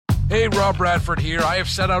Hey, Rob Bradford here. I have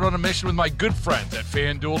set out on a mission with my good friends at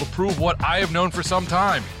FanDuel to prove what I have known for some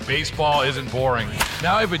time. Baseball isn't boring.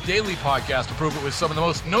 Now I have a daily podcast to prove it with some of the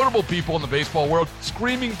most notable people in the baseball world,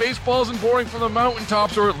 screaming baseball isn't boring from the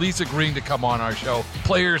mountaintops, or at least agreeing to come on our show.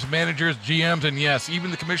 Players, managers, GMs, and yes, even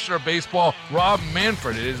the commissioner of baseball, Rob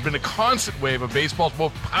Manfred. It has been a constant wave of baseball's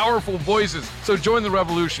most powerful voices. So join the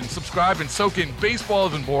revolution. Subscribe and soak in Baseball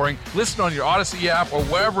Isn't Boring. Listen on your Odyssey app or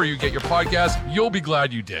wherever you get your podcasts. You'll be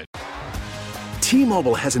glad you did.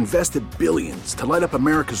 T-Mobile has invested billions to light up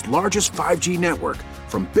America's largest 5G network,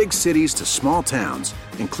 from big cities to small towns,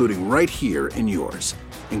 including right here in yours.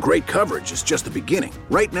 And great coverage is just the beginning.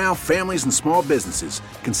 Right now, families and small businesses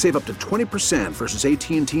can save up to 20% versus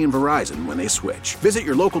AT&T and Verizon when they switch. Visit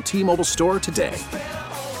your local T-Mobile store today.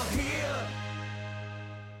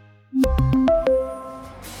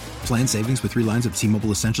 Plan savings with 3 lines of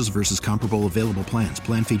T-Mobile Essentials versus comparable available plans.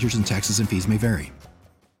 Plan features and taxes and fees may vary.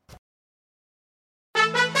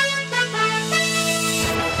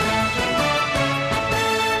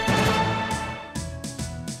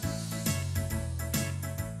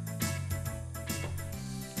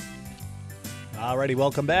 Alrighty,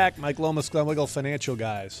 welcome back. Mike Lomas, Glenn Wiggle, Financial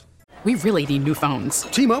Guys. We really need new phones.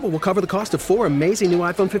 T-Mobile will cover the cost of 4 amazing new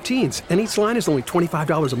iPhone 15s, and each line is only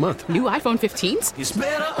 $25 a month. New iPhone 15s? It's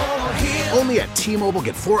better over here. Only at T-Mobile,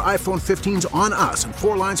 get 4 iPhone 15s on us and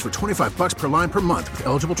 4 lines for $25 per line per month with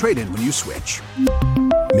eligible trade-in when you switch.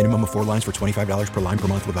 Minimum of 4 lines for $25 per line per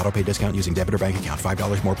month with autopay discount using debit or bank account.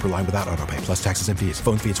 $5 more per line without autopay, plus taxes and fees.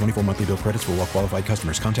 Phone fee at 24 monthly bill credits for well-qualified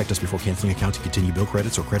customers. Contact us before canceling account to continue bill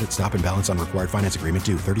credits or credit stop and balance on required finance agreement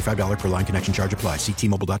due. $35 per line connection charge applies. See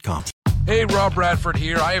T-Mobile.com. Hey, Rob Bradford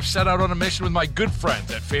here. I have set out on a mission with my good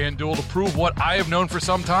friends at FanDuel to prove what I have known for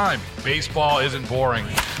some time. Baseball isn't boring.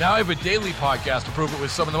 Now I have a daily podcast to prove it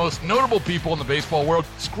with some of the most notable people in the baseball world,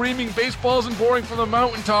 screaming baseball isn't boring from the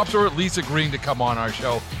mountaintops, or at least agreeing to come on our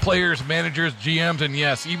show. Players, managers, GMs, and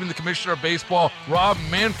yes, even the commissioner of baseball, Rob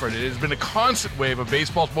Manfred. It has been a constant wave of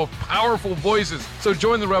baseball's most powerful voices. So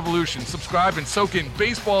join the revolution. Subscribe and soak in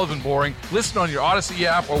Baseball Isn't Boring. Listen on your Odyssey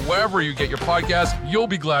app or wherever you get your podcasts. You'll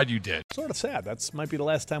be glad you did. Sort of sad. That might be the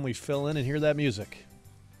last time we fill in and hear that music.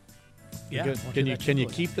 Yeah. Can you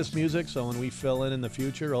keep this music so when we fill in the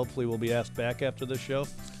future, hopefully we'll be asked back after this show?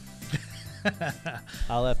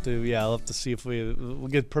 I'll have to see if we'll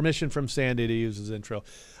get permission from Sandy to use his intro.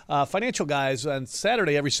 Financial Guys on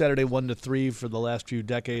Saturday, every Saturday 1 to 3 for the last few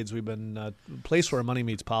decades. We've been a place where money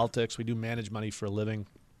meets politics. We do manage money for a living.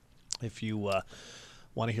 If you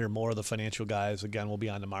want to hear more of the Financial Guys, again, we'll be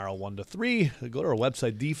on tomorrow 1 to 3. Go to our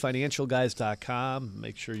website, thefinancialguys.com.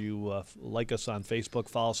 Make sure you like us on Facebook,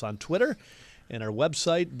 follow us on Twitter, and our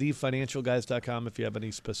website, thefinancialguys.com. If you have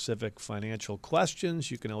any specific financial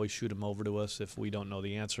questions, you can always shoot them over to us if we don't know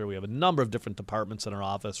the answer. We have a number of different departments in our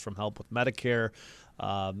office, from help with Medicare,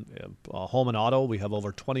 home and auto. We have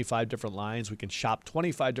over 25 different lines. We can shop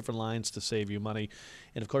 25 different lines to save you money.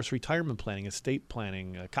 And, of course, retirement planning, estate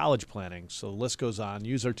planning, college planning. So the list goes on.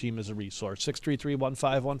 Use our team as a resource,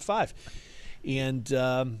 633-1515. And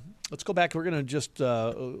let's go back. We're going to just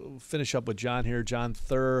finish up with John here. John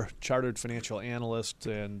Thur, Chartered Financial Analyst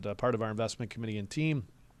and part of our investment committee and team.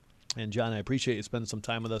 And, John, I appreciate you spending some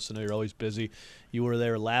time with us. I know you're always busy. You were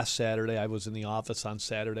there last Saturday. I was in the office on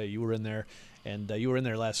Saturday. You were in there. And you were in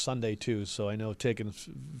there last Sunday, too. So I know taking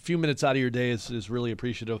a few minutes out of your day is really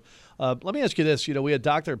appreciative. Let me ask you this. You know, we had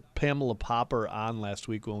Dr. Pamela Popper on last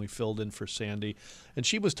week when we filled in for Sandy. And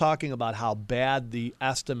she was talking about how bad the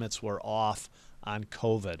estimates were off on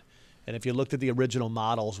COVID. And if you looked at the original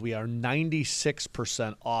models, we are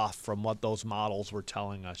 96% off from what those models were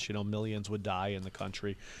telling us. You know, millions would die in the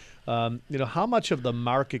country. How much of the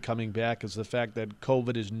market coming back is the fact that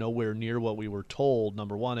COVID is nowhere near what we were told,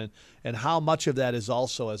 number one, and how much of that is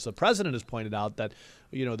also, as the president has pointed out, that,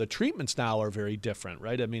 you know, the treatments now are very different,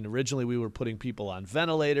 right? I mean, originally we were putting people on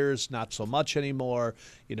ventilators, not so much anymore.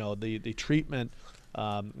 You know, the treatment,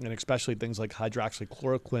 and especially things like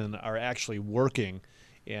hydroxychloroquine, are actually working.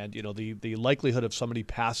 And, you know, the likelihood of somebody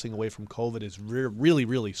passing away from COVID is really,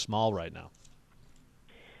 really small right now.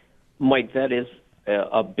 Mike, that is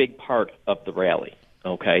a big part of the rally,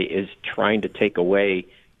 okay, is trying to take away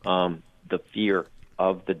the fear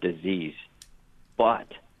of the disease. But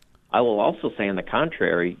I will also say, on the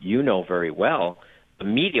contrary, you know very well, the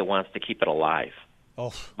media wants to keep it alive.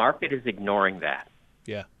 Oh, market is ignoring that.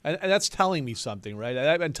 Yeah, and that's telling me something, right?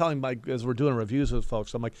 I've been telling Mike, as we're doing reviews with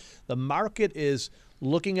folks, I'm like, the market is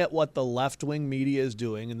looking at what the left-wing media is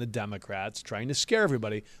doing and the Democrats, trying to scare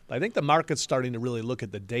everybody. But I think the market's starting to really look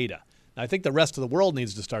at the data. I think the rest of the world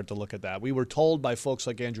needs to start to look at that. We were told by folks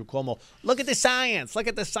like Andrew Cuomo, look at the science, look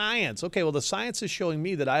at the science. Okay, well, the science is showing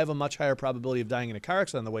me that I have a much higher probability of dying in a car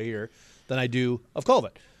accident on the way here than I do of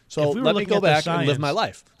COVID. So let me go back and live my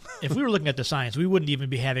life. If we were looking at the science, we wouldn't even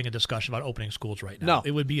be having a discussion about opening schools right now. No.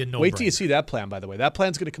 It would be a no-brainer. Wait till you see that plan, by the way. That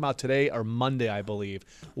plan's going to come out today or Monday, I believe.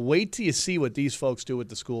 Wait till you see what these folks do with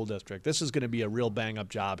the school district. This is going to be a real bang-up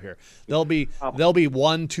job here. They'll be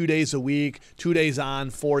 1-2 days a week, 2 days on,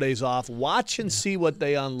 4 days off. Watch and see what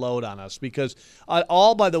they unload on us because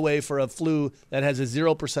all, by the way, for a flu that has a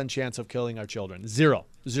 0% chance of killing our children. Zero.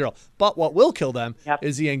 But what will kill them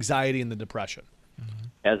is the anxiety and the depression.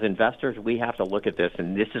 As investors, we have to look at this,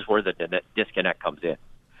 and this is where the disconnect comes in.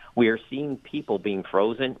 We are seeing people being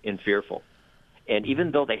frozen and fearful. And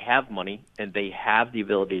even though they have money and they have the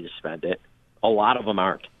ability to spend it, a lot of them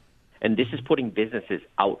aren't. And this is putting businesses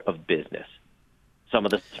out of business, some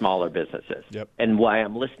of the smaller businesses. Yep. And why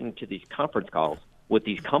I'm listening to these conference calls with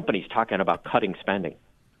these companies talking about cutting spending.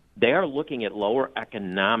 They are looking at lower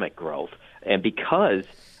economic growth. And because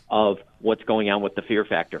of what's going on with the fear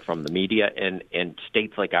factor from the media and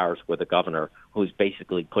states like ours with a governor who's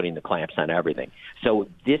basically putting the clamps on everything. So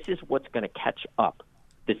this is what's going to catch up,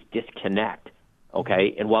 this disconnect,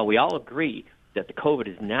 okay? And while we all agree that the COVID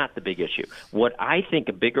is not the big issue, what I think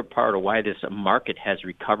a bigger part of why this market has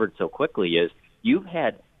recovered so quickly is you've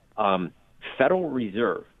had Federal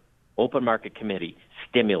Reserve, Open Market Committee,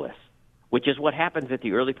 stimulus, which is what happens at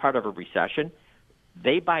the early part of a recession.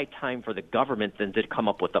 They buy time for the government then to come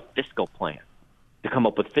up with a fiscal plan, to come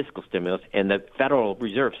up with fiscal stimulus, and the Federal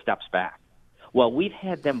Reserve steps back. Well, we've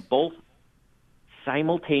had them both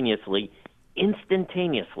simultaneously,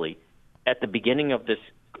 instantaneously at the beginning of this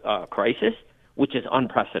crisis, which is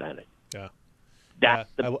unprecedented. Yeah.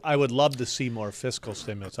 I would love to see more fiscal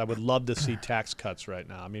stimulus. I would love to see tax cuts right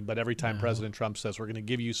now. I mean, but every time President Trump says we're going to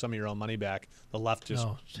give you some of your own money back, the left just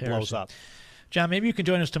blows up. John, maybe you can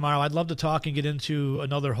join us tomorrow. I'd love to talk and get into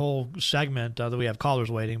another whole segment that we have callers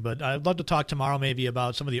waiting, but I'd love to talk tomorrow maybe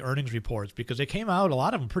about some of the earnings reports because they came out, a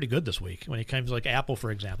lot of them pretty good this week when it comes to like Apple, for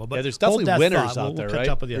example. But there's definitely winners out there, right?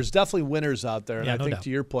 Up with you. There's definitely winners out there. And Yeah, I no think doubt. to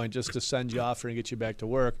your point, just to send you off here and get you back to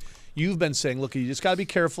work, you've been saying, look, you just got to be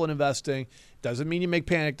careful in investing. Doesn't mean you make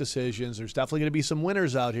panic decisions. There's definitely going to be some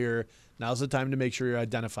winners out here. Now's the time to make sure you're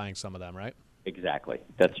identifying some of them, right? Exactly.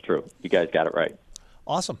 That's true. You guys got it right.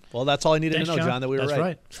 Awesome. Well, that's all I needed Thanks, to know, John, that we were That's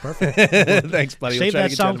right. Perfect. Thanks, buddy. Save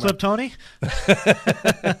that sound clip, Tony. All right,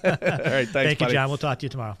 thanks, Thank you, buddy. John. We'll talk to you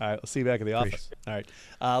tomorrow. All right, we'll see you back at the office. All right,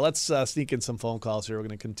 let's sneak in some phone calls here. We're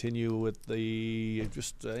going to continue with the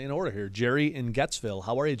just in order here. Jerry in Gettsville.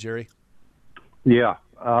 How are you, Jerry? Yeah,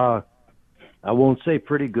 I won't say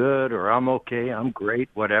pretty good or I'm okay, I'm great,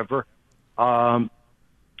 whatever.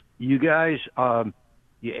 You guys,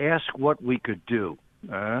 you ask what we could do.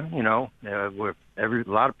 A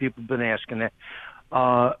lot of people have been asking that.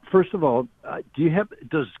 First of all,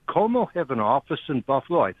 does Cuomo have an office in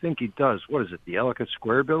Buffalo? I think he does. What is it, the Ellicott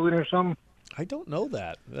Square building or something? I don't know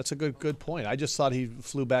that. That's a good point. I just thought he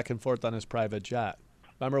flew back and forth on his private jet.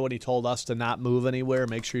 Remember when he told us to not move anywhere,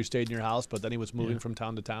 make sure you stayed in your house, but then he was moving from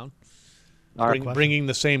town to town? Bringing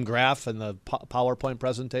the same graph and the PowerPoint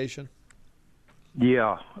presentation?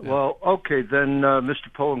 Yeah. Well, okay, then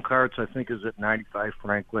Mr. Pulling Carts, I think, is at 95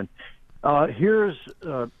 Franklin. Here's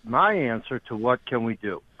my answer to what can we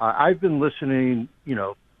do. I've been listening,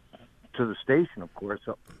 to the station, of course,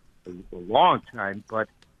 a long time, but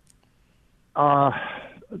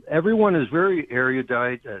everyone is very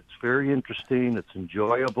erudite. It's very interesting. It's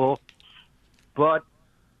enjoyable. But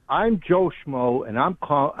I'm Joe Schmo, and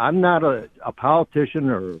I'm not a politician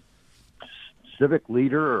or civic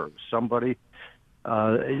leader or somebody.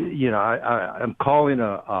 I'm calling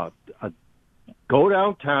a go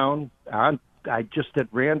downtown. I just at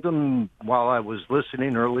random while I was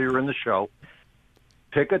listening earlier in the show,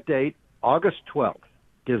 pick a date, August 12th.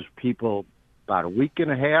 Gives people about a week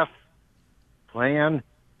and a half, plan,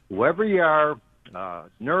 whoever you are,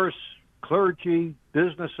 nurse, clergy,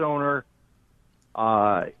 business owner,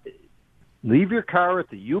 leave your car at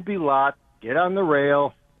the UB lot, get on the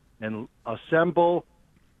rail, and assemble,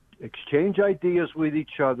 exchange ideas with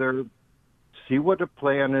each other, see what the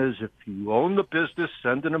plan is. If you own the business,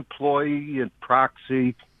 send an employee and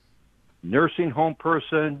proxy, nursing home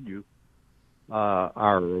person, you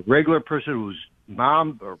are a regular person whose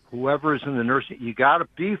mom or whoever is in the nursing, you got a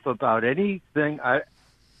beef about anything.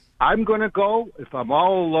 I'm going to go. If I'm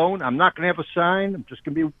all alone, I'm not going to have a sign. I'm just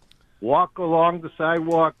going to walk along the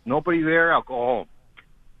sidewalk. Nobody there. I'll go home.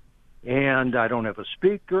 And I don't have a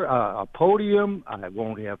speaker, a podium. I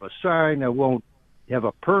won't have a sign. I won't have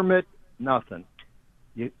a permit. Nothing.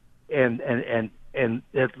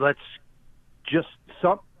 Let's just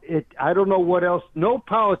I don't know what else. No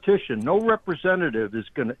politician, no representative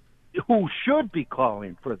who should be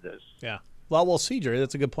calling for this. Yeah. Well, we'll see, Jerry.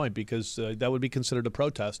 That's a good point because that would be considered a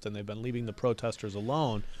protest, and they've been leaving the protesters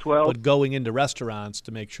alone, but going into restaurants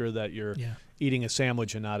to make sure that you're eating a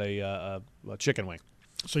sandwich and not a chicken wing.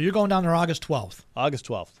 So you're going down there August 12th. August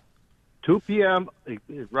 12th. 2 p.m.,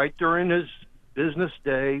 right during his business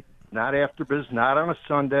day, not after business, not on a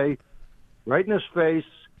Sunday, right in his face.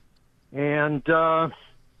 And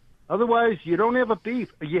otherwise, you don't have a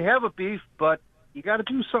beef. You have a beef, but you got to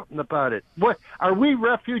do something about it. What are we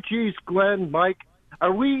refugees, Glenn, Mike?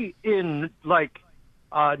 Are we in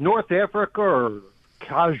North Africa or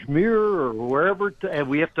Kashmir or wherever, and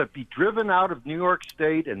we have to be driven out of New York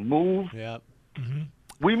State and move? Yeah. Mm-hmm.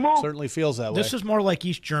 We move. Certainly feels that way. This is more like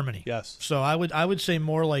East Germany. Yes. So I would say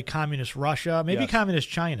more like communist Russia, maybe communist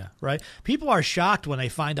China, right? People are shocked when they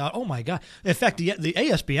find out, oh, my God. In fact, the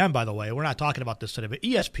ESPN, by the way, we're not talking about this today, but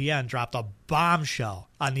ESPN dropped a bombshell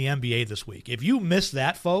on the NBA this week. If you missed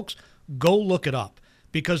that, folks, go look it up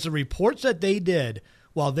because the reports that they did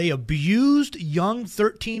while they abused young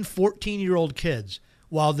 13, 14-year-old kids,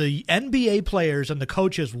 while the NBA players and the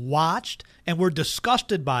coaches watched and were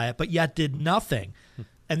disgusted by it, but yet did nothing.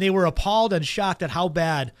 And they were appalled and shocked at how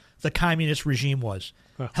bad the communist regime was.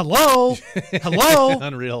 Hello, hello.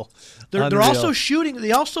 Unreal. They're also shooting.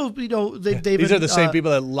 They also, these are the same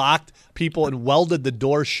people that locked people and welded the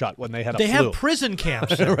doors shut when they had a flu. They have prison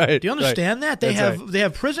camps. Right. Do you understand that? They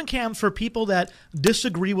have prison camps for people that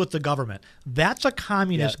disagree with the government. That's a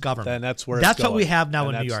communist government. And that's where that's it's what we have now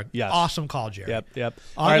in New York. Yes. Awesome call, Jerry. Yep.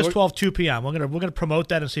 August 12th, 2 p.m. We're gonna promote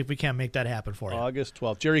that and see if we can't make that happen for you. August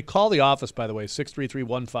 12th. Jerry, call the office, by the way,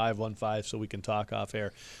 633-1515, so we can talk off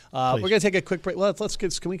air. We're going to take a quick break.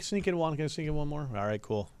 Can we sneak in one? Can I sneak in one more? All right,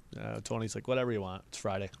 cool. Tony's like, whatever you want. It's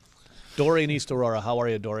Friday. Dory in East Aurora. How are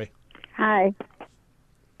you, Dory? Hi.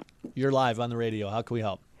 You're live on the radio. How can we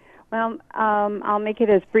help? Well, I'll make it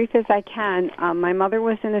as brief as I can. My mother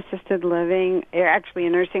was in assisted living, actually a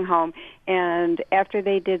nursing home, and after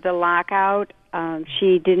they did the lockout,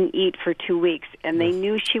 she didn't eat for 2 weeks, and they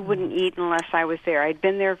knew she wouldn't eat unless I was there. I'd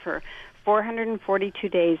been there for 442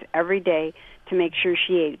 days every day to make sure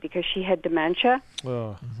she ate because she had dementia.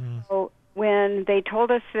 Oh. Mm-hmm. So when they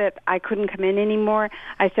told us that I couldn't come in anymore,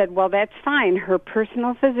 I said, well, that's fine. Her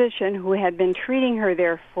personal physician, who had been treating her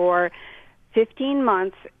there for 15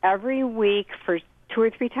 months, every week for 2 or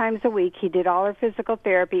 3 times a week, he did all her physical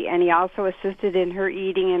therapy, and he also assisted in her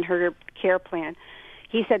eating and her care plan.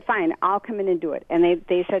 He said, fine, I'll come in and do it. And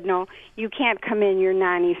they said, no, you can't come in. You're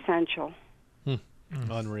non-essential.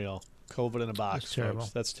 Unreal. COVID in a box, That's terrible.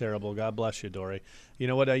 folks. That's terrible. God bless you, Dory. You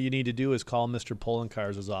know what you need to do is call Mr.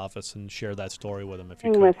 Polenkar's office and share that story with him if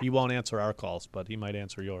you could. He won't answer our calls, but he might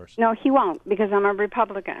answer yours. No, he won't because I'm a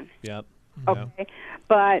Republican. Yep. Okay. Yep.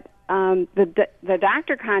 But the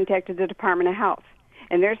doctor contacted the Department of Health,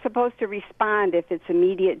 and they're supposed to respond if it's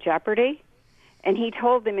immediate jeopardy. And he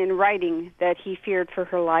told them in writing that he feared for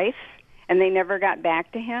her life, and they never got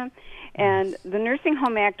back to him. And the Nursing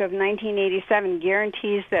Home Act of 1987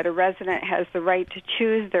 guarantees that a resident has the right to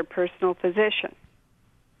choose their personal physician.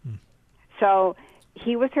 So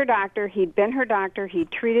he was her doctor. He'd been her doctor.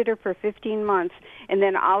 He'd treated her for 15 months. And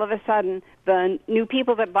then all of a sudden, the new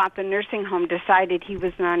people that bought the nursing home decided he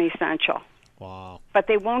was non-essential. Wow. But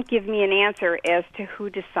they won't give me an answer as to who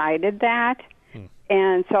decided that.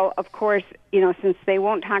 And so, of course, since they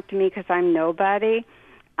won't talk to me because I'm nobody,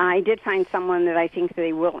 I did find someone that I think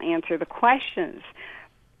they will answer the questions.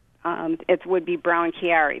 It would be Brown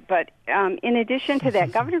Chiari. But in addition to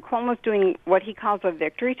that, Governor Cuomo's doing what he calls a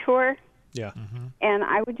victory tour. Yeah. Mm-hmm. And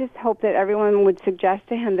I would just hope that everyone would suggest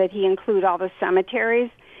to him that he include all the cemeteries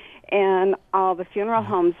and all the funeral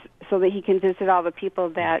homes so that he can visit all the people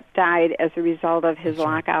that died as a result of his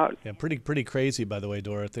lockout. Yeah, pretty crazy, by the way,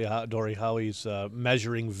 Dory, how he's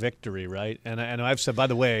measuring victory, right? And I've said, by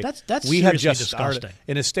the way, that's we have just disgusting. started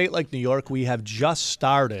in a state like New York. We have just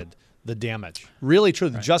started the damage. Really,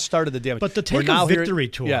 truly, just started the damage. But to take a victory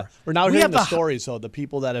tour. Yeah, we're now hearing the stories, though, the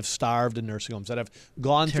people that have starved in nursing homes, that have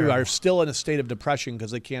gone through, are still in a state of depression because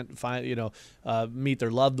they can't find, meet their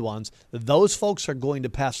loved ones. Those folks are going to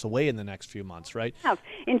pass away in the next few months, right?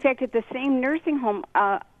 In fact, at the same nursing home,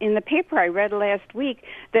 in the paper I read last week,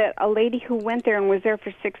 that a lady who went there and was there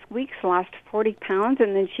for 6 weeks lost 40 pounds,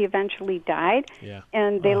 and then she eventually died. Yeah.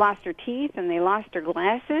 And they lost her teeth, and they lost her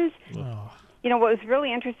glasses. Oh. What was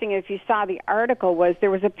really interesting, if you saw the article, was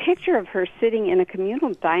there was a picture of her sitting in a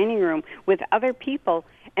communal dining room with other people,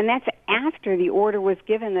 And that's after the order was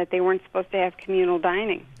given that they weren't supposed to have communal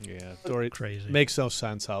dining. Yeah, Dory, crazy. Makes no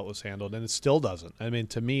sense how it was handled, and it still doesn't. I mean,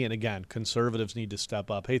 to me, and again, conservatives need to step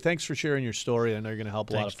up. Hey, thanks for sharing your story. I know you're going to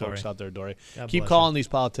help a lot of folks out there, Dory. Keep calling these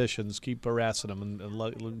politicians. Keep harassing them,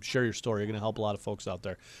 and share your story. You're going to help a lot of folks out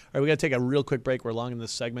there. All right, we got to take a real quick break. We're long in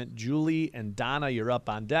this segment. Julie and Donna, you're up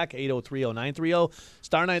on deck. 803-0930,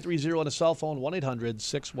 star 930 on a cell phone,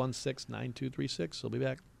 1-800-616-9236. We'll be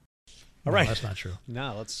back. All right. No, that's not true.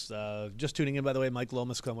 Now, let's just tuning in, by the way, Mike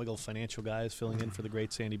Lomas, Glen Wiggle Financial Guys, filling in for the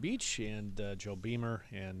great Sandy Beach, and Joe Beamer.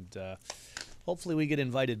 And hopefully we get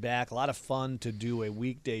invited back. A lot of fun to do a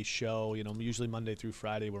weekday show. You know, usually Monday through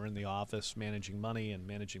Friday we're in the office managing money and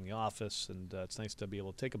managing the office, and it's nice to be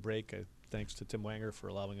able to take a break. Thanks to Tim Wanger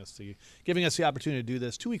for giving us the opportunity to do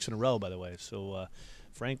this 2 weeks in a row, by the way. So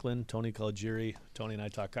Franklin, Tony Caligiuri, Tony and I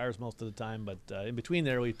talk cars most of the time, but in between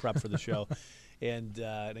there we prep for the show. And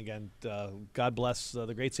again, God bless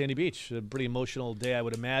the great Sandy Beach. A pretty emotional day, I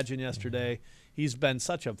would imagine, yesterday. He's been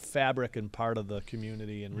such a fabric and part of the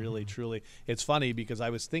community, and really, truly. It's funny because I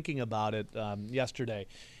was thinking about it yesterday,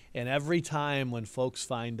 and every time when folks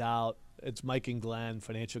find out it's Mike and Glenn,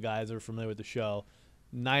 financial guys are familiar with the show,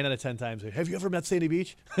 9 out of 10 times, have you ever met Sandy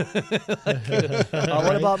Beach?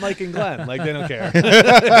 What about Mike and Glenn? Like, they don't care. They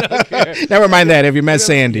don't care. Never mind that. Have you met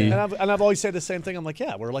Sandy? And I've always said the same thing. I'm like,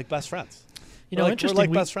 yeah, we're like best friends. You know, interesting. We're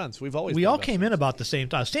like best friends. We've always. We all came in about the same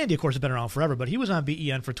time. Sandy, of course, has been around forever, but he was on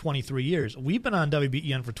BEN for 23 years. We've been on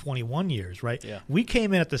WBEN for 21 years, right? Yeah. We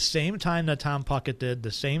came in at the same time that Tom Puckett did,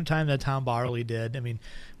 the same time that Tom Barley did. I mean,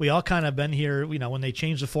 we all kind of been here. You know, when they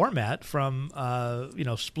changed the format from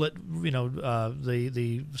split,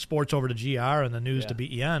 the sports over to GR and the news to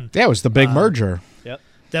BEN. That was the big merger. Yep.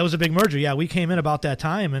 That was a big merger. Yeah, we came in about that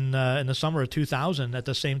time in the summer of 2000 at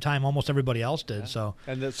the same time almost everybody else did. Yeah. So,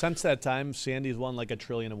 and since that time, Sandy's won like 1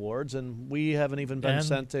 trillion awards, and we haven't even been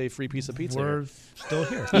sent a free piece of pizza. We're still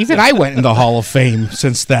here. Even I went in the Hall of Fame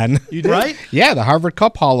since then. You did? Right? Yeah, the Harvard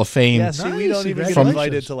Cup Hall of Fame. Yeah, see, we don't even get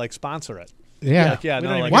invited to sponsor it. Yeah.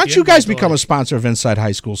 Why don't you guys become a sponsor of Inside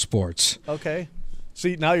High School Sports? Okay.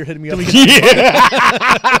 See, now you're hitting me up.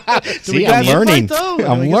 See, I'm learning.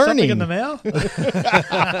 I'm learning. In the mail? Do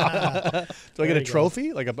I get a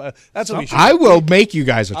trophy? That's what we should. I will make you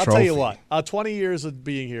guys a trophy. I'll tell you what. 20 years of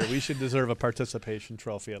being here, we should deserve a participation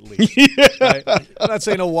trophy at least. Right? I'm not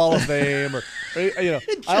saying a Wall of Fame or I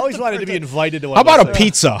always wanted to be invited to one. How about a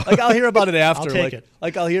pizza? Like, I'll hear about it after. I'll take it.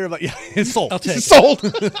 Like, I'll hear about it's sold. I'll take it. Sold.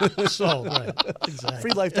 Sold. Right. Exactly.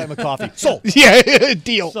 Free lifetime of coffee. Sold. Yeah.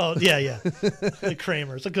 Deal. Sold. Yeah.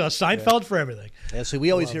 Kramer. It's like a Seinfeld for everything. Yeah, so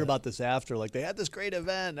we always hear about this after. Like, they had this great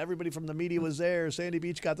event. Everybody from the media was there. Sandy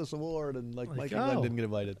Beach got this award, and Mike and Glenn didn't get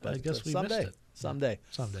invited. But I guess we someday. missed it. Someday.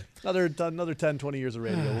 Another 10, 20 years of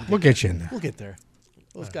radio. We'll get you in there. We'll get there.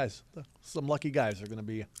 Those guys, some lucky guys, are going to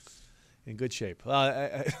be in good shape.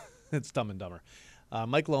 It's Dumb and Dumber.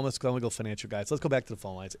 Mike Lomas, Glen Wiggle Financial Guys. Let's go back to the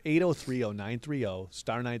phone lines. 803-0930,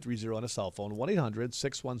 star 930 on a cell phone,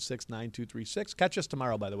 1-800-616-9236. Catch us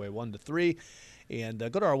tomorrow, by the way, 1 to 3. And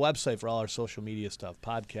go to our website for all our social media stuff,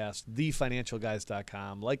 podcast,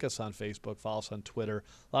 thefinancialguys.com. Like us on Facebook, follow us on Twitter.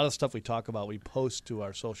 A lot of the stuff we talk about, we post to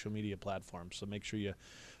our social media platforms, so make sure you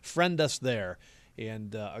friend us there.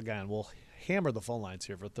 And, again, we'll hammer the phone lines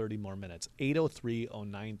here for 30 more minutes,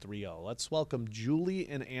 803-0930. Let's welcome Julie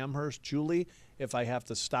in Amherst. Julie, if I have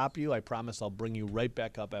to stop you, I promise I'll bring you right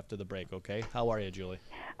back up after the break, okay? How are you, Julie?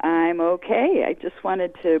 I'm okay. I just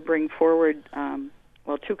wanted to bring forward,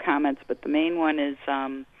 two comments, but the main one is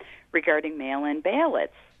regarding mail-in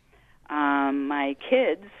ballots. My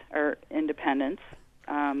kids are independents.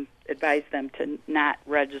 Advise them to not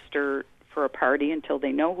register for a party until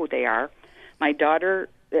they know who they are. My daughter,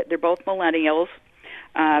 they're both millennials.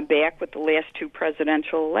 Back with the last 2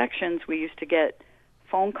 presidential elections, we used to get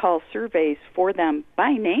phone call surveys for them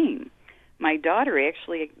by name. My daughter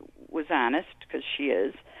actually was honest, because she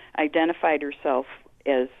is, identified herself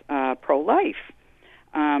as pro-life.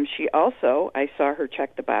 She also, I saw her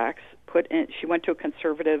check the box, she went to a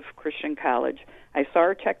conservative Christian college. I saw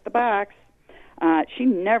her check the box. She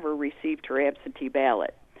never received her absentee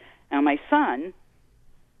ballot. Now, my son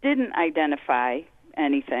didn't identify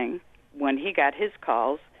anything when he got his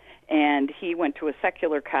calls, and he went to a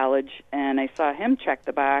secular college, and I saw him check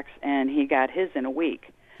the box, and he got his in a week.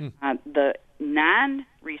 The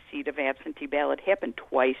non-receipt of absentee ballot happened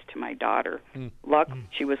twice to my daughter. Luck,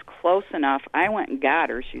 she was close enough. I went and got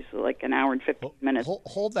her. She's like an hour and 15 minutes.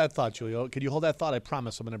 Hold that thought, Julia. Could you hold that thought? I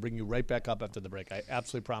promise I'm going to bring you right back up after the break. I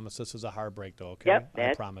absolutely promise. This is a hard break, though, okay? Yep.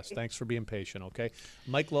 I promise. Thanks for being patient, okay?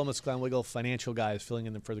 Mike Lomas, Glen Wiggle, Financial Guys, filling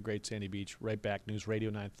in for the great Sandy Beach. Right back. News Radio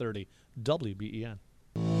 930, WBEN.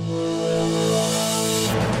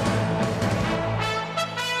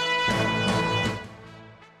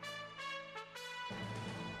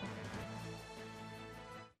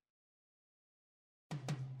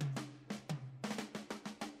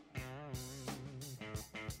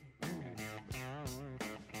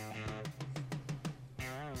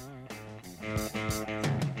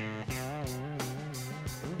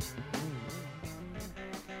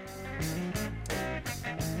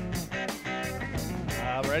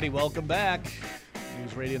 Alrighty, welcome back.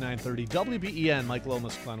 News Radio 930 WBEN, Mike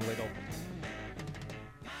Lomas, Glenn Wiggle.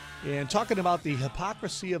 And talking about the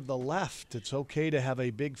hypocrisy of the left, it's okay to have a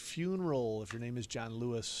big funeral if your name is John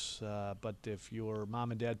Lewis, but if your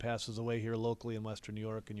mom and dad passes away here locally in Western New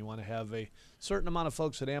York and you want to have a certain amount of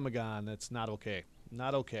folks at Amagon, that's not okay.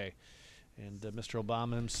 Not okay. And Mr.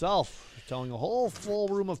 Obama himself telling a whole full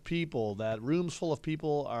room of people that rooms full of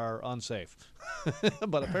people are unsafe.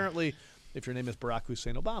 But apparently, if your name is Barack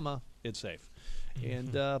Hussein Obama, it's safe.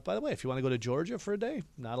 And by the way, if you want to go to Georgia for a day,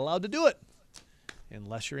 not allowed to do it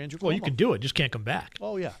unless you're Andrew Cuomo. Well, you can do it, just can't come back.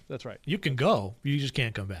 Oh, yeah, that's right. You can go, you just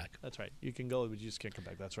can't come back. That's right. You can go, but you just can't come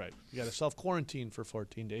back. That's right. You got to self-quarantine for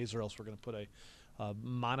 14 days or else we're going to put a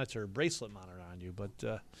bracelet monitor on you.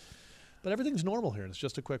 But everything's normal here, and it's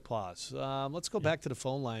just a quick pause. Let's go back to the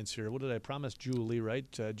phone lines here. What did I promise Julie, right?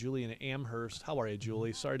 Julie in Amherst. How are you,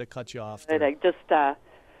 Julie? Sorry to cut you off. I just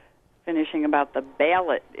finishing about the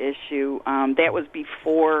ballot issue. That was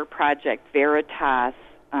before Project Veritas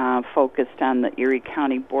focused on the Erie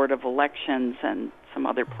County Board of Elections and some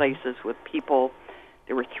other places with people.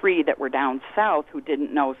 There were 3 that were down south who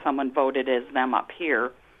didn't know someone voted as them up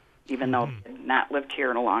here, even though they had not lived here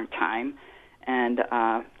in a long time. And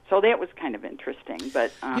so that was kind of interesting.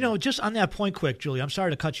 But just on that point quick, Julie, I'm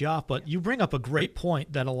sorry to cut you off, but you bring up a great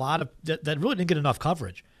point that a lot of that really didn't get enough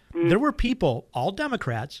coverage. There were people, all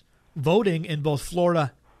Democrats, voting in both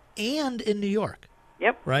Florida and in New York.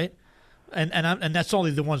 Yep. Right? And that's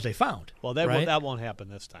only the ones they found. Well, right? that won't happen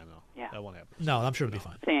this time, though. Yeah. That won't happen. No, I'm sure it'll be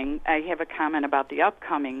fine. I have a comment about the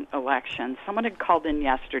upcoming election. Someone had called in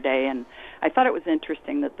yesterday, and I thought it was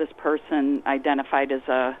interesting that this person identified as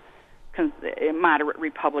a moderate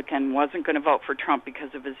Republican wasn't going to vote for Trump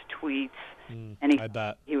because of his tweets. And I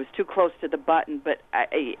bet. He was too close to the button. But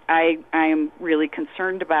I am really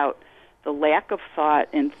concerned about the lack of thought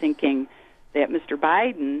in thinking that Mr.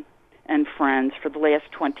 Biden and friends for the last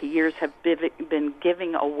 20 years have been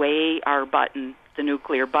giving away our button, the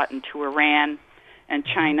nuclear button, to Iran and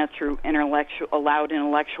China through allowed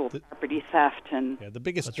intellectual property theft. And the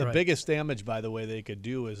biggest damage, by the way, they could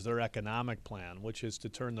do is their economic plan, which is to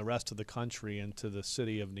turn the rest of the country into the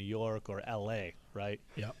city of New York or L.A., right?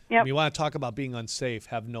 Yep. When you want to talk about being unsafe,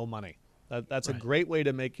 have no money. That's a great way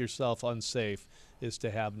to make yourself unsafe, is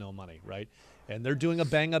to have no money, right? And they're doing a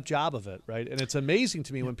bang-up job of it, right? And it's amazing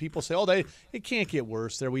to me when people say, it can't get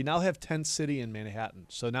worse there. We now have Tent City in Manhattan.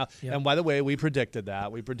 So now, and by the way, we predicted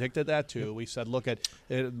that. We predicted that, too. We said, look at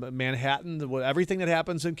Manhattan, everything that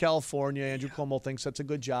happens in California, Andrew Cuomo thinks that's a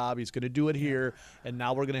good job. He's going to do it here, and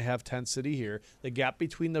now we're going to have Tent City here. The gap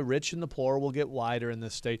between the rich and the poor will get wider in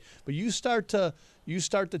this state. But you start to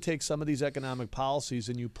take some of these economic policies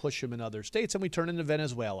and you push them in other states, and we turn into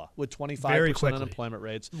Venezuela with 25% unemployment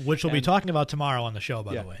rates, which we'll be talking about tomorrow on the show,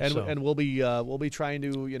 by the way. And we'll be trying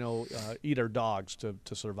to eat our dogs to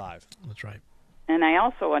survive. That's right. And I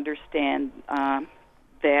also understand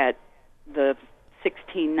that the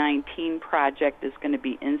 1619 project is going to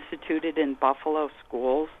be instituted in Buffalo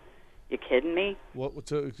schools. You kidding me?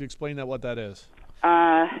 To explain what that is.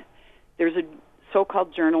 There's a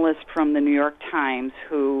so-called journalist from the New York Times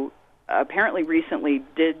who apparently recently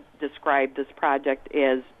did describe this project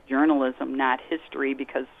as journalism, not history,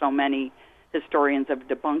 because so many historians have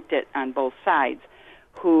debunked it on both sides,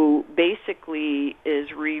 who basically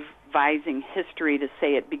is revising history to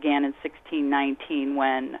say it began in 1619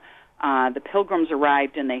 when the Pilgrims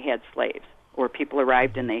arrived and they had slaves, or people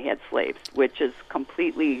arrived and they had slaves, which is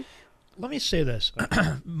completely... Let me say this.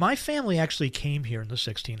 My family actually came here in the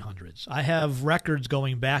 1600s. I have records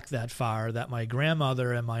going back that far that my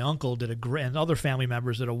grandmother and my uncle and other family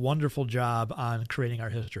members did a wonderful job on creating our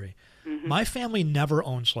history. Mm-hmm. My family never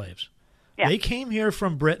owned slaves. Yeah. They came here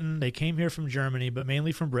from Britain. They came here from Germany, but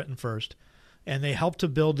mainly from Britain first. And they helped to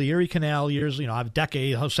build the Erie Canal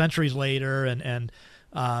centuries later. And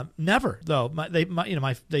never, though.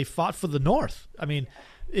 They fought for the North. I mean...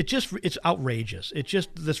 It's outrageous. It's just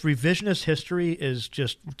this revisionist history is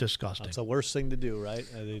just disgusting. It's the worst thing to do, right?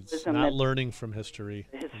 It's not learning from history.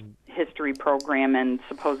 History program, and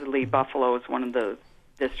supposedly Buffalo is one of the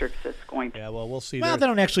districts that's going to. Yeah, well, we'll see. Well, they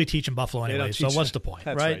don't actually teach in Buffalo They don't anyway, so teach- what's the point,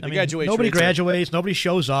 That's right? right. I The mean, graduation nobody rates are- graduates, nobody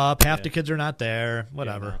shows up, half the kids are not there,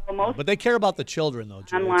 whatever. But they care about the children, though,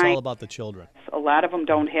 Julie. It's Online. all about the children. A lot of them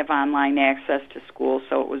don't have online access to school,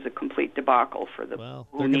 so it was a complete debacle for the.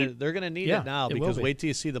 They're gonna need Yeah, it now it will because be. wait till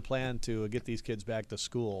you see the plan to get these kids back to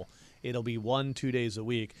school. It'll be 1-2 days a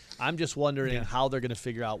week. I'm just wondering how they're going to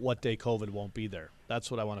figure out what day COVID won't be there. That's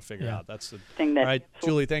what I want to figure Yeah. out. That's the thing. All right,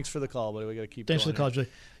 Julie. Thanks for the call, but we got to keep. Thanks for going the call, here.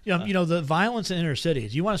 Julie. You know, the violence in inner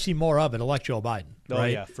cities. You want to see more of it? Elect Joe Biden. Oh,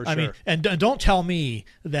 right? yeah, for I mean, sure. and don't tell me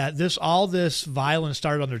that all this violence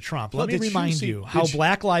started under Trump. Well, Let me did you remind see- you did how you-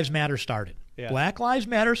 Black Lives Matter started. Yeah. Black Lives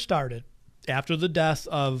Matter started after the death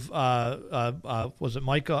of was it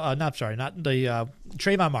Michael? Not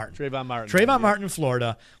Trayvon Martin. Trayvon Martin. Trayvon Martin in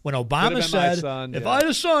Florida, when Could've Obama been my said, son, if yeah. I had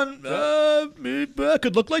a son, I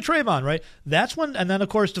could look like Trayvon, right? That's when, and then, of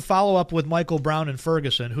course, to follow up with Michael Brown and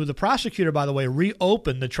Ferguson, who the prosecutor, by the way,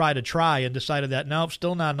 reopened to try and decided that, no,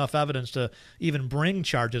 still not enough evidence to even bring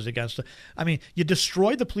charges against him. I mean, you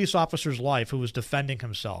destroyed the police officer's life who was defending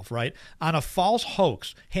himself, right? On a false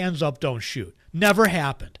hoax, hands up, don't shoot. Never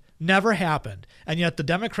happened. Never happened. And yet the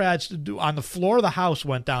Democrats on the floor of the House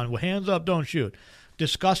went down, hands up, don't shoot.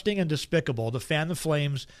 Disgusting and despicable to fan the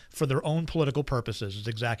flames for their own political purposes is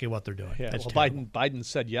exactly what they're doing. Yeah, It's well, terrible. Biden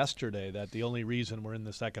said yesterday that the only reason we're in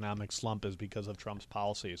this economic slump is because of Trump's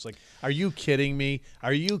policies. Like, are you kidding me?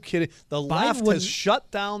 Are you kidding? The left has wouldn't- shut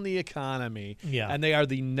down the economy, and they are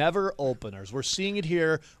the never openers. We're seeing it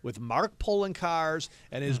here with Mark Poloncarz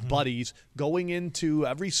and his buddies going into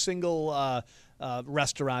every single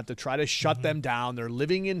restaurant to try to shut them down. They're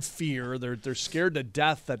living in fear. They're scared to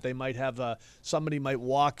death that they might have somebody might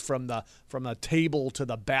walk from a table to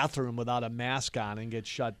the bathroom without a mask on and get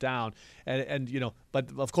shut down. And you know, but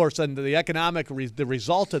of course, then the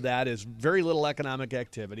result of that is very little economic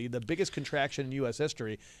activity, the biggest contraction in U.S.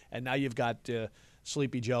 history, and now you've got.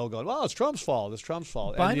 Sleepy Joe going, well, it's Trump's fault. It's Trump's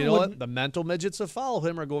fault. And you know what? The mental midgets that follow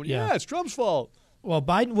him are going, yeah, it's Trump's fault. Well,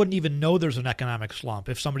 Biden wouldn't even know there's an economic slump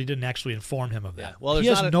if somebody didn't actually inform him of that. Well, he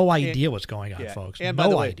there's has not no idea what's going on, folks. And no by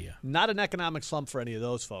the way, idea. not an economic slump for any of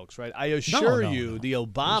those folks, right? I assure you, the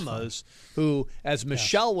Obamas, who, as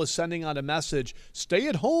Michelle was sending out a message, stay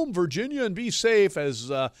at home, Virginia, and be safe,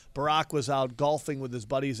 as Barack was out golfing with his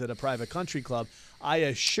buddies at a private country club, I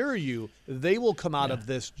assure you they will come out of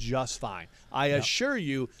this just fine. I assure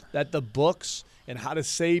you that the books and how to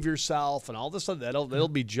save yourself and all this stuff, it'll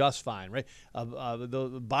be just fine, right?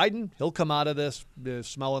 The Biden, he'll come out of this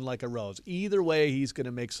smelling like a rose. Either way, he's going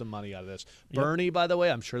to make some money out of this. Bernie, by the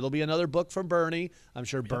way, I'm sure there'll be another book from Bernie. I'm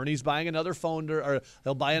sure Bernie's buying another phone, or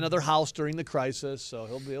he'll buy another house during the crisis,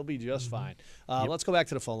 so he'll be just fine. Let's go back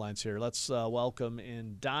to the phone lines here. Let's welcome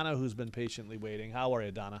in Donna, who's been patiently waiting. How are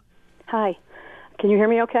you, Donna? Hi. Can you hear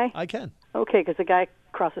me okay? I can. Okay, because the guy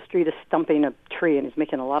across the street is stumping a tree and he's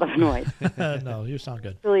making a lot of noise. No, you sound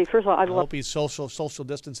good. Really, first of all, I hope he's social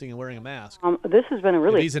distancing and wearing a mask. This has been a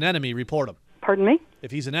really... If he's an enemy, report him. Pardon me?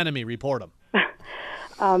 If he's an enemy, report him.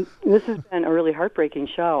 This has been a really heartbreaking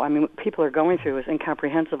show. I mean, what people are going through is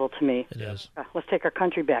incomprehensible to me. It is. Let's take our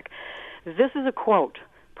country back. This is a quote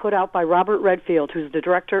put out by Robert Redfield, who's the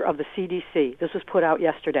director of the CDC. This was put out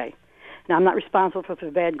yesterday. Now, I'm not responsible for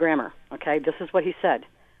the bad grammar, okay? This is what he said.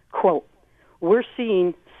 Quote, "We're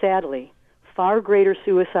seeing, sadly, far greater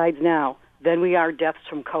suicides now than we are deaths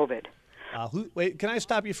from COVID." Wait, can I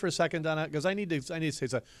stop you for a second, Donna? Because I need to say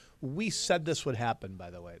something. We said this would happen,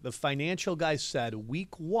 by the way. The financial guy said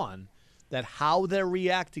week one that how they're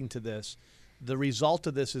reacting to this, the result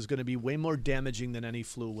of this is going to be way more damaging than any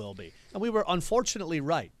flu will be. And we were unfortunately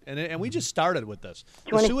right. And we just started with this.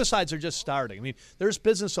 The suicides are just starting. I mean, there's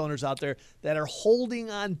business owners out there that are holding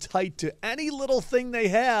on tight to any little thing they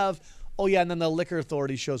have. Oh, yeah, and then the liquor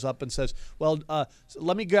authority shows up and says, well,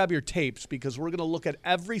 let me grab your tapes because we're going to look at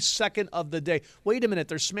every second of the day. Wait a minute,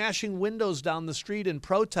 they're smashing windows down the street in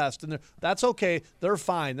protest, and that's okay. They're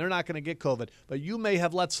fine. They're not going to get COVID. But you may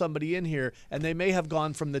have let somebody in here, and they may have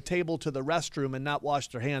gone from the table to the restroom and not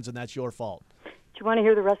washed their hands, and that's your fault. Do you want to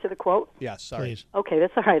hear the rest of the quote? Yes, sorry. Please. Okay,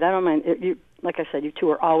 that's all right. I don't mind. Like I said, you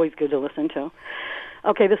two are always good to listen to.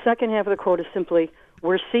 Okay, the second half of the quote is simply,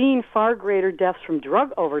 "We're seeing far greater deaths from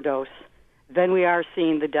drug overdose than we are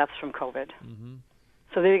seeing the deaths from COVID." Mm-hmm.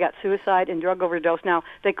 So there you got suicide and drug overdose. Now,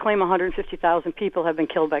 they claim 150,000 people have been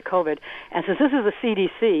killed by COVID. And since this is the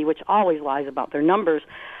CDC, which always lies about their numbers,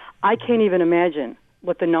 I can't even imagine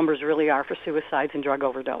what the numbers really are for suicides and drug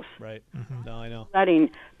overdose. Right. Mm-hmm. No, I know. Letting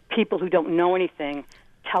people who don't know anything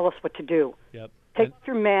tell us what to do. Yep. Take off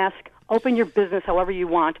your mask, Open your business however you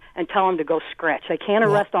want and tell them to go scratch. They can't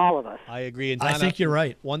arrest all of us. I agree. And I Donna, think you're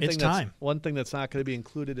right. One It's thing time. One thing that's not going to be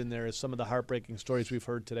included in there is some of the heartbreaking stories we've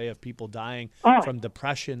heard today of people dying from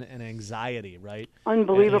depression and anxiety, right?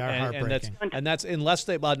 Unbelievable. And that's unless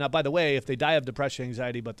they, well, now, by the way, if they die of depression and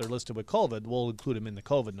anxiety but they're listed with COVID, we'll include them in the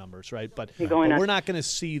COVID numbers, right? But we're not going to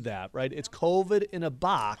see that, right? It's COVID in a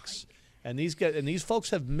box. And these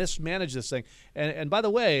folks have mismanaged this thing. And by the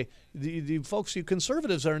way, the folks, you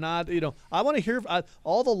conservatives are not, I want to hear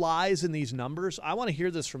all the lies in these numbers. I want to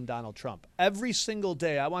hear this from Donald Trump. Every single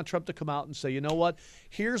day, I want Trump to come out and say, you know what?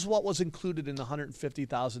 Here's what was included in the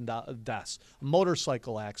 150,000 deaths. A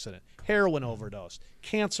motorcycle accident, heroin overdose,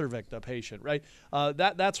 cancer victim patient, right?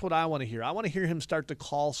 That's what I want to hear. I want to hear him start to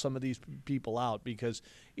call some of these people out because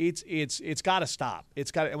it's got to stop.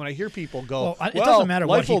 It's got. When I hear people go, it doesn't matter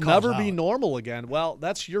what life he will calls never out. be normal again. Well,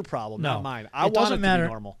 that's your problem, not mine. I it want doesn't it matter. to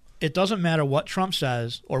be normal. It doesn't matter what Trump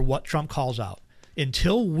says or what Trump calls out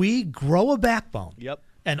until we grow a backbone. Yep.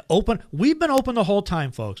 And open. We've been open the whole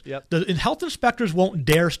time, folks. Yep. The health inspectors won't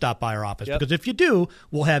dare stop by our office because if you do,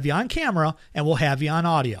 we'll have you on camera and we'll have you on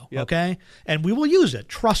audio. Yep. Okay, and we will use it.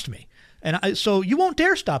 Trust me. And so you won't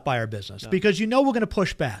dare stop by our business because you know we're going to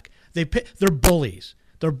push back. They're bullies.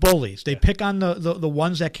 They're bullies. They pick on the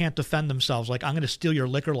ones that can't defend themselves. Like, I'm going to steal your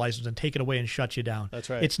liquor license and take it away and shut you down.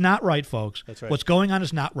 That's right. It's not right, folks. That's right. What's going on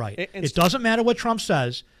is not right. It doesn't matter what Trump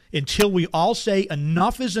says until we all say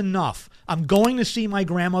enough is enough. I'm going to see my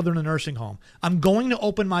grandmother in a nursing home. I'm going to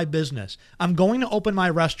open my business. I'm going to open my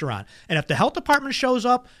restaurant. And if the health department shows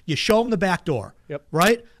up, you show them the back door. Yep.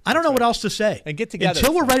 Right? I don't know what else to say. And get together.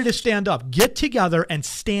 Until we're ready to stand up. Get together and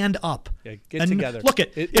stand up. Yeah, get together. Look,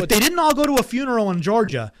 if they didn't all go to a funeral in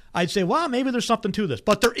Georgia, I'd say, well, maybe there's something to this.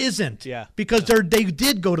 But there isn't. Yeah. Because they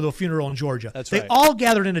did go to the funeral in Georgia. That's they right. all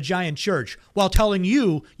gathered in a giant church while telling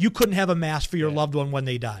you couldn't have a mass for your loved one when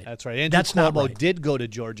they died. That's right. Andrew That's not Cuomo right. did go to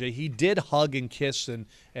Georgia. He did hug and kiss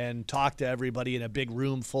and talk to everybody in a big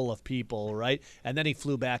room full of people, right? And then he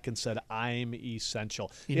flew back and said, I'm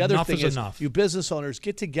essential. The other Enough thing is enough. you business owners,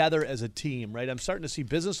 get together as a team, right? I'm starting to see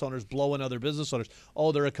business owners blowing other business owners.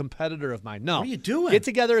 Oh, they're a competitor of mine. No. What are you doing? Get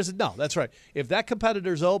together as no, that's right. If that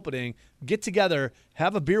competitor's opening, get together,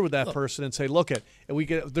 have a beer with that person and say, look,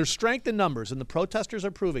 there's strength in numbers, and the protesters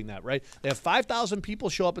are proving that, right? They have 5,000 people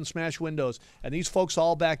show up and smash windows, and these folks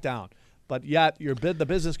all back down. But yet the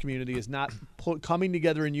business community is not coming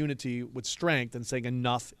together in unity with strength and saying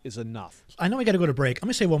enough is enough. I know we got to go to break. Let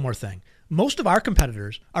me say one more thing. Most of our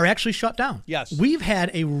competitors are actually shut down. Yes. We've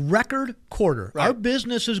had a record quarter. Right. Our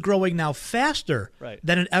business is growing now faster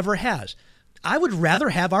than it ever has. I would rather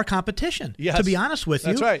have our competition, to be honest with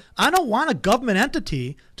you. That's right. I don't want a government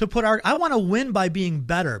entity to put I want to win by being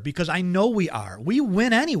better because I know we are. We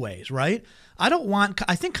win anyways, right? I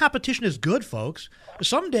think competition is good, folks.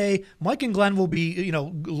 Someday, Mike and Glenn will be,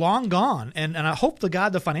 long gone. And I hope to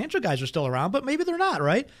God the financial guys are still around, but maybe they're not,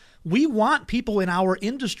 right? We want people in our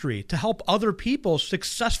industry to help other people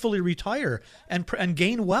successfully retire and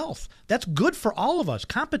gain wealth. That's good for all of us.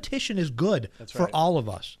 Competition is good for all of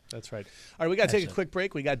us. That's right. All right, we got to take a quick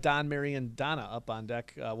break. We got Don, Mary, and Donna up on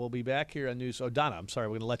deck. We'll be back here on News. Oh, Donna, I'm sorry.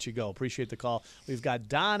 We're going to let you go. Appreciate the call. We've got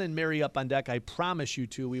Don and Mary up on deck. I promise you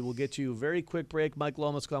two. We will get you a very quick break. Mike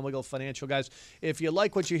Lomas, Glenn Wiggle, Financial Guys. If you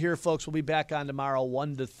like what you hear, folks, we'll be back on tomorrow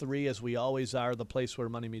 1 to 3, as we always are, the place where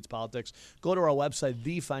money meets politics. Go to our website,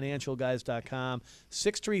 thefinancialguys.com,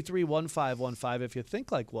 633-1515. If you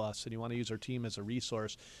think like us and you want to use our team as a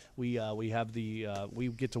resource, we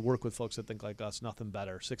get to work with folks that think like us. Nothing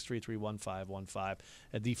better. 633-1515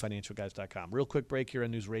 at thefinancialguys.com. Real quick break here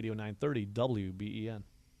on News Radio 930 WBEN.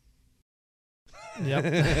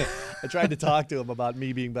 Yep. I tried to talk to him about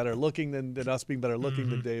me being better looking than us being better looking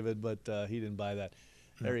than David, but he didn't buy that.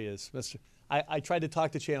 There he is. I tried to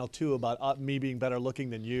talk to Channel 2 about me being better looking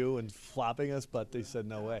than you and flopping us, but they said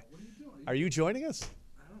no way. Are you joining us?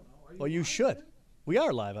 I don't know. Well, you should. We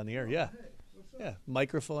are live on the air, yeah. Yeah,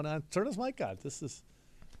 microphone on. Turn his mic on. This is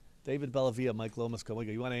David Bellavia, Mike Lomas.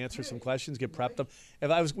 You want to answer some questions, get prepped up?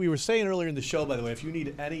 We were saying earlier in the show, by the way, if you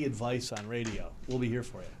need any advice on radio, we'll be here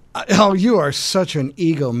for you. You are such an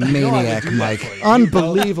egomaniac, Mike.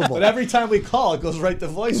 Unbelievable. But every time we call, it goes right to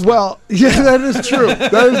voicemail. Well, yeah, that is true.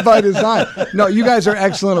 That is by design. No, you guys are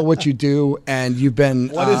excellent at what you do, and you've been...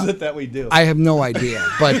 What is it that we do? I have no idea,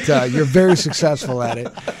 but you're very successful at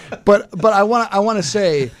it. But I want to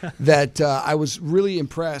say that I was really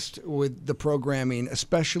impressed with the programming,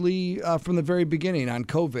 especially from the very beginning on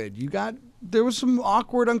COVID. You got there was some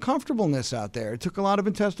awkward uncomfortableness out there. It took a lot of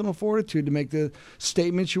intestinal fortitude to make the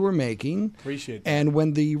statements you were making. Appreciate that. And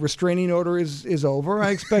when the restraining order is over,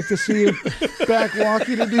 I expect to see you back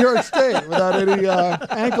walking to New York State without any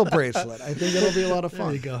ankle bracelet. I think it'll be a lot of fun.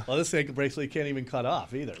 There you go. Well, this ankle bracelet you can't even cut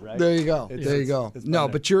off either, right? There you go. It's No,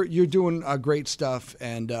 fun but you're doing great stuff,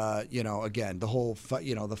 and again, the whole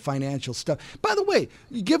the financial stuff. By the way,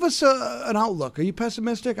 you give us an outlook. Are you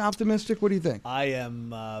pessimistic, optimistic? What do you think? I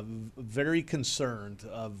am very concerned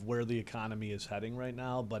of where the economy is heading right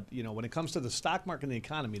now. But, when it comes to the stock market and the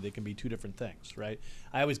economy, they can be two different things, right?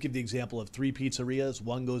 I always give the example of 3 pizzerias.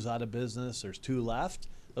 One goes out of business. There's 2 left.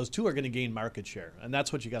 Those 2 are going to gain market share. And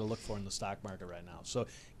that's what you got to look for in the stock market right now. So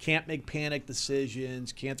can't make panic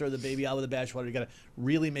decisions. Can't throw the baby out with the bathwater. You got to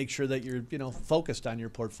really make sure that you're, focused on your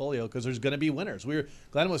portfolio because there's going to be winners.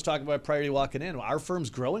 Glenn was talking about prior to walking in. Our firm's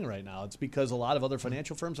growing right now. It's because a lot of other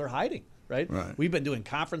financial firms are hiding, right? We've been doing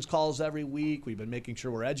conference calls every week. We've been making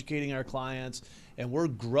sure we're educating our clients. And we're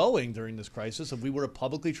growing during this crisis. If we were a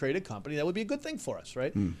publicly traded company, that would be a good thing for us,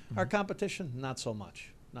 right? Mm-hmm. Our competition, not so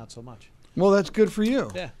much. Not so much. Well, that's good for you.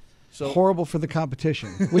 Yeah. So horrible for the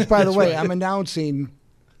competition. Which, by the way, I'm announcing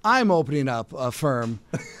I'm opening up a firm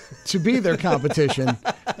to be their competition.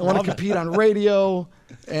 I want to compete on radio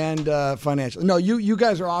and financial. No, you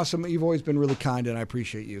guys are awesome. You've always been really kind, and I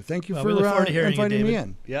appreciate you. Thank you for inviting me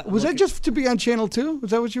in. Yeah, was that just to be on Channel 2?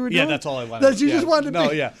 Was that what you were doing? Yeah, that's all I wanted. You just wanted to be.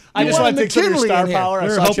 No, yeah. I just wanted to take some of your star power. We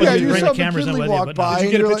were hoping you'd bring the cameras in with you. Walk by.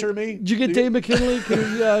 Did you get a picture of me? Did you get Dave McKinley? Can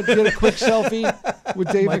you get a quick selfie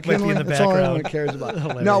with Dave McKinley? That's all anyone cares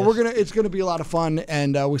about. No, it's gonna be a lot of fun,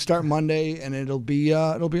 and we start Monday, and it'll be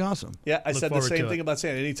awesome. Yeah, I said the same thing about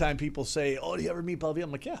saying anytime people say, "Oh, do you ever meet Belville?"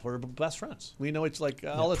 I'm like, "Yeah, we're best friends. We know it's like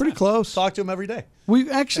all the pretty time. close. Talk to him every day." We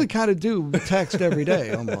actually kind of do text every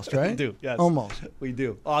day, almost, right? We do, yes. Almost. We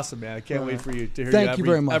do. Awesome, man. I can't wait for you to hear Thank you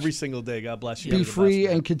very much. every single day. God bless you. Be free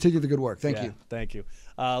and continue the good work. Thank you. Thank you.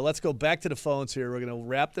 Let's go back to the phones here. We're going to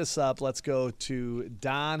wrap this up. Let's go to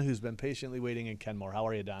Don, who's been patiently waiting in Kenmore. How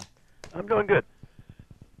are you, Don? I'm doing good.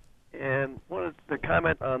 And wanted to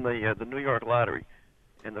comment on the New York lottery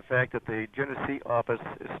and the fact that the Genesee office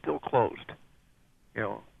is still closed.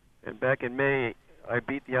 And back in May, I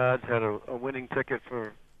beat the odds, had a winning ticket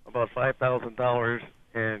for about $5,000,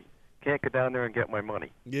 and can't get down there and get my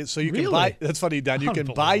money. Yeah, so you can buy. That's funny, Don. You can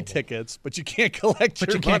buy tickets, but you can't collect your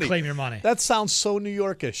money. But you can't claim your money. That sounds so New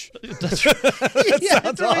Yorkish. It really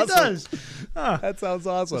does. That sounds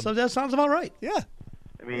awesome. So that sounds about right. Yeah.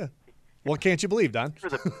 I mean, what can't you believe, Don?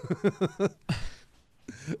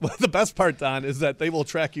 Well, the best part, Don, is that they will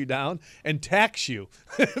track you down and tax you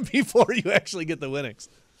before you actually get the winnings.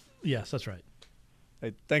 Yes, that's right.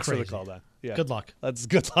 Hey, thanks for the call, Don. Yeah. Good luck. That's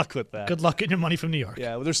good luck with that. Good luck getting your money from New York.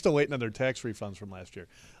 Yeah, well, they're still waiting on their tax refunds from last year.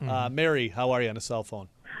 Mary, how are you on a cell phone?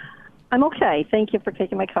 I'm okay. Thank you for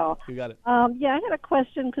taking my call. You got it. I had a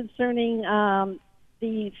question concerning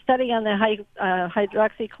the study on the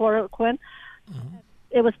hydroxychloroquine. Mm-hmm.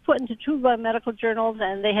 It was put into 2 medical journals,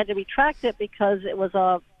 and they had to retract it because it was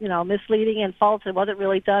misleading and false. It wasn't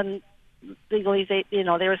really done legally. They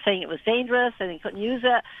were saying it was dangerous and they couldn't use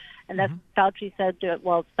it. And that's Fauci said,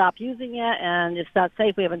 well, stop using it, and it's not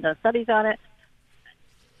safe. We haven't done studies on it.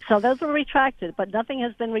 So those were retracted, but nothing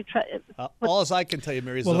has been retracted. All as I can tell you,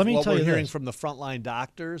 Mary, is what we're hearing from the frontline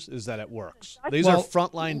doctors is that it works. These are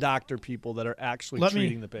frontline doctor people that are actually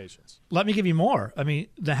treating the patients. Let me give you more. I mean,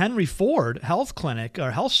 the Henry Ford Health Clinic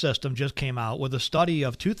or health system just came out with a study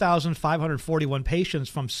of 2,541 patients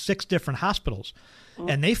from 6 different hospitals,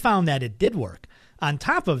 and they found that it did work. On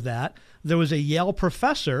top of that, there was a Yale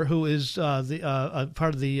professor who is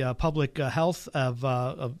part of the public health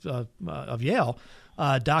of Yale.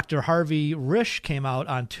 Dr. Harvey Risch came out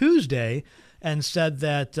on Tuesday and said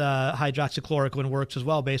that hydroxychloroquine works as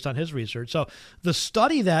well based on his research. So the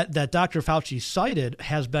study that Dr. Fauci cited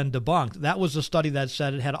has been debunked. That was the study that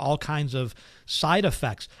said it had all kinds of side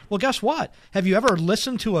effects. Well, guess what? Have you ever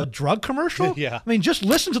listened to a drug commercial? Yeah. I mean, just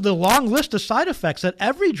listen to the long list of side effects that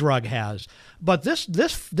every drug has. But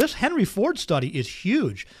this Henry Ford study is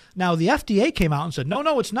huge. Now, the FDA came out and said,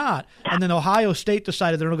 no, it's not. And then Ohio State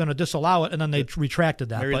decided they were going to disallow it, and then they retracted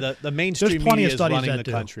that. Mary, but the mainstream media is running the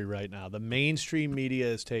do. country right now. The mainstream media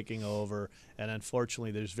is taking over, and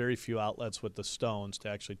unfortunately, there's very few outlets with the stones to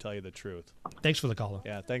actually tell you the truth. Thanks for the call.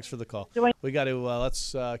 Yeah, thanks for the call. We got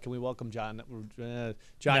to can we welcome John?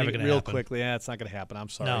 Johnny, real happen. Quickly. Yeah, it's not going to happen. I'm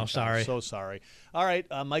sorry. No, John. sorry. I'm so sorry. All right,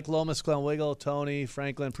 Mike Lomas, Glenn Wiggle, Tony,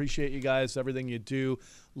 Franklin, appreciate you guys, everything you do.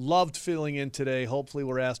 Loved filling in today. Hopefully,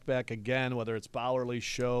 we're asked back again, whether it's Bowerly's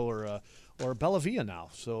show or or Bellavia now.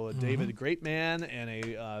 So David, a great man, and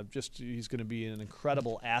he's going to be an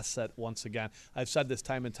incredible asset once again. I've said this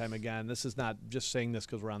time and time again. This is not just saying this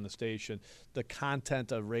because we're on the station. The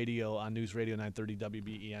content of radio on News Radio 930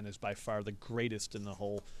 WBEN is by far the greatest in the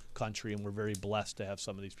whole country, and we're very blessed to have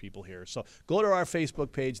some of these people here. So go to our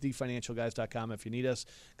Facebook page, thefinancialguys.com, if you need us.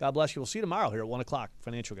 God bless you. We'll see you tomorrow here at 1 o'clock.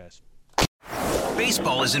 Financial Guys.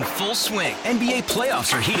 Baseball is in full swing. NBA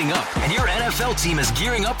playoffs are heating up, and your NFL team is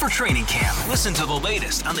gearing up for training camp. Listen to the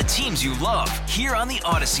latest on the teams you love here on the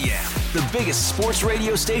Odyssey app. The biggest sports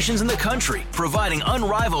radio stations in the country, providing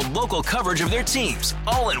unrivaled local coverage of their teams,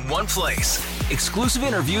 all in one place. Exclusive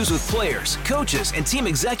interviews with players, coaches, and team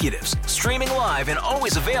executives, streaming live and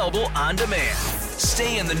always available on demand.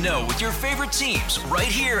 Stay in the know with your favorite teams right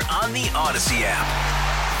here on the Odyssey app.